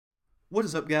What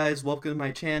is up, guys? Welcome to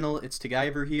my channel. It's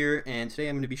Tagaiver here, and today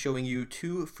I'm going to be showing you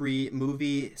two free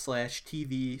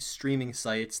movie/TV streaming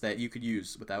sites that you could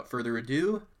use. Without further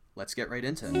ado, let's get right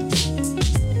into it.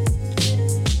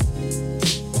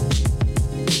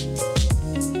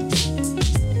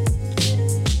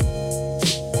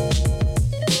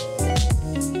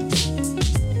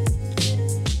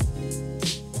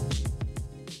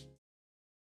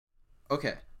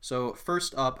 Okay, so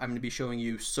first up, I'm going to be showing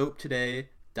you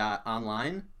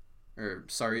soaptoday.online, or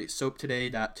sorry,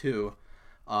 soaptoday.2.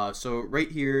 So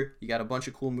right here, you got a bunch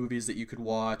of cool movies that you could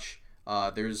watch.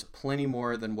 There's plenty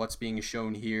more than what's being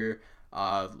shown here.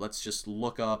 Let's just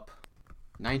look up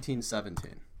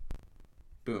 1917.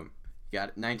 Boom, you got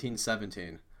it,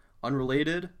 1917.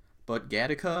 Unrelated, but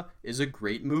Gattaca is a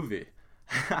great movie.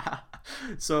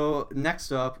 So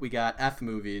next up we got F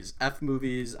movies. F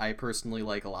movies I personally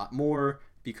like a lot more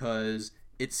because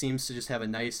it seems to just have a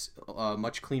nice,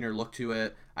 much cleaner look to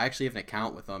it. I actually have an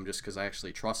account with them just because I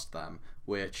actually trust them,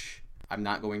 which I'm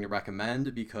not going to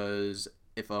recommend because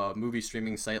if a movie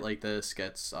streaming site like this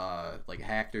gets like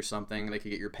hacked or something, they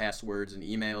could get your passwords and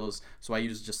emails. So I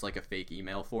use just like a fake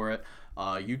email for it.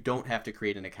 You don't have to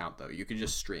create an account though. You could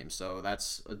just stream, so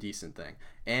that's a decent thing.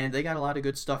 And they got a lot of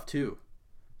good stuff too.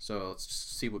 So let's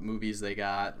just see what movies they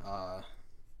got.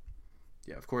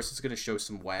 Yeah, of course it's gonna show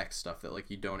some whack stuff that like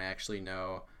you don't actually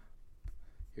know.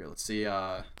 Here, let's see.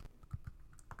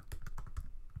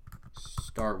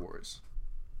 Star Wars.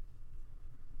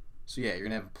 So yeah, you're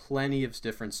gonna have plenty of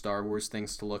different Star Wars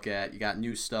things to look at. You got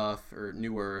new stuff or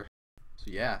newer. So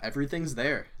yeah, everything's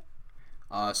there.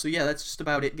 So yeah, that's just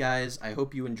about it, guys. I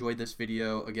hope you enjoyed this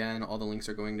video. Again, all the links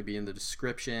are going to be in the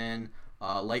description.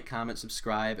 Like, comment,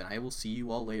 subscribe, and I will see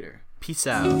you all later. Peace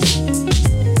out.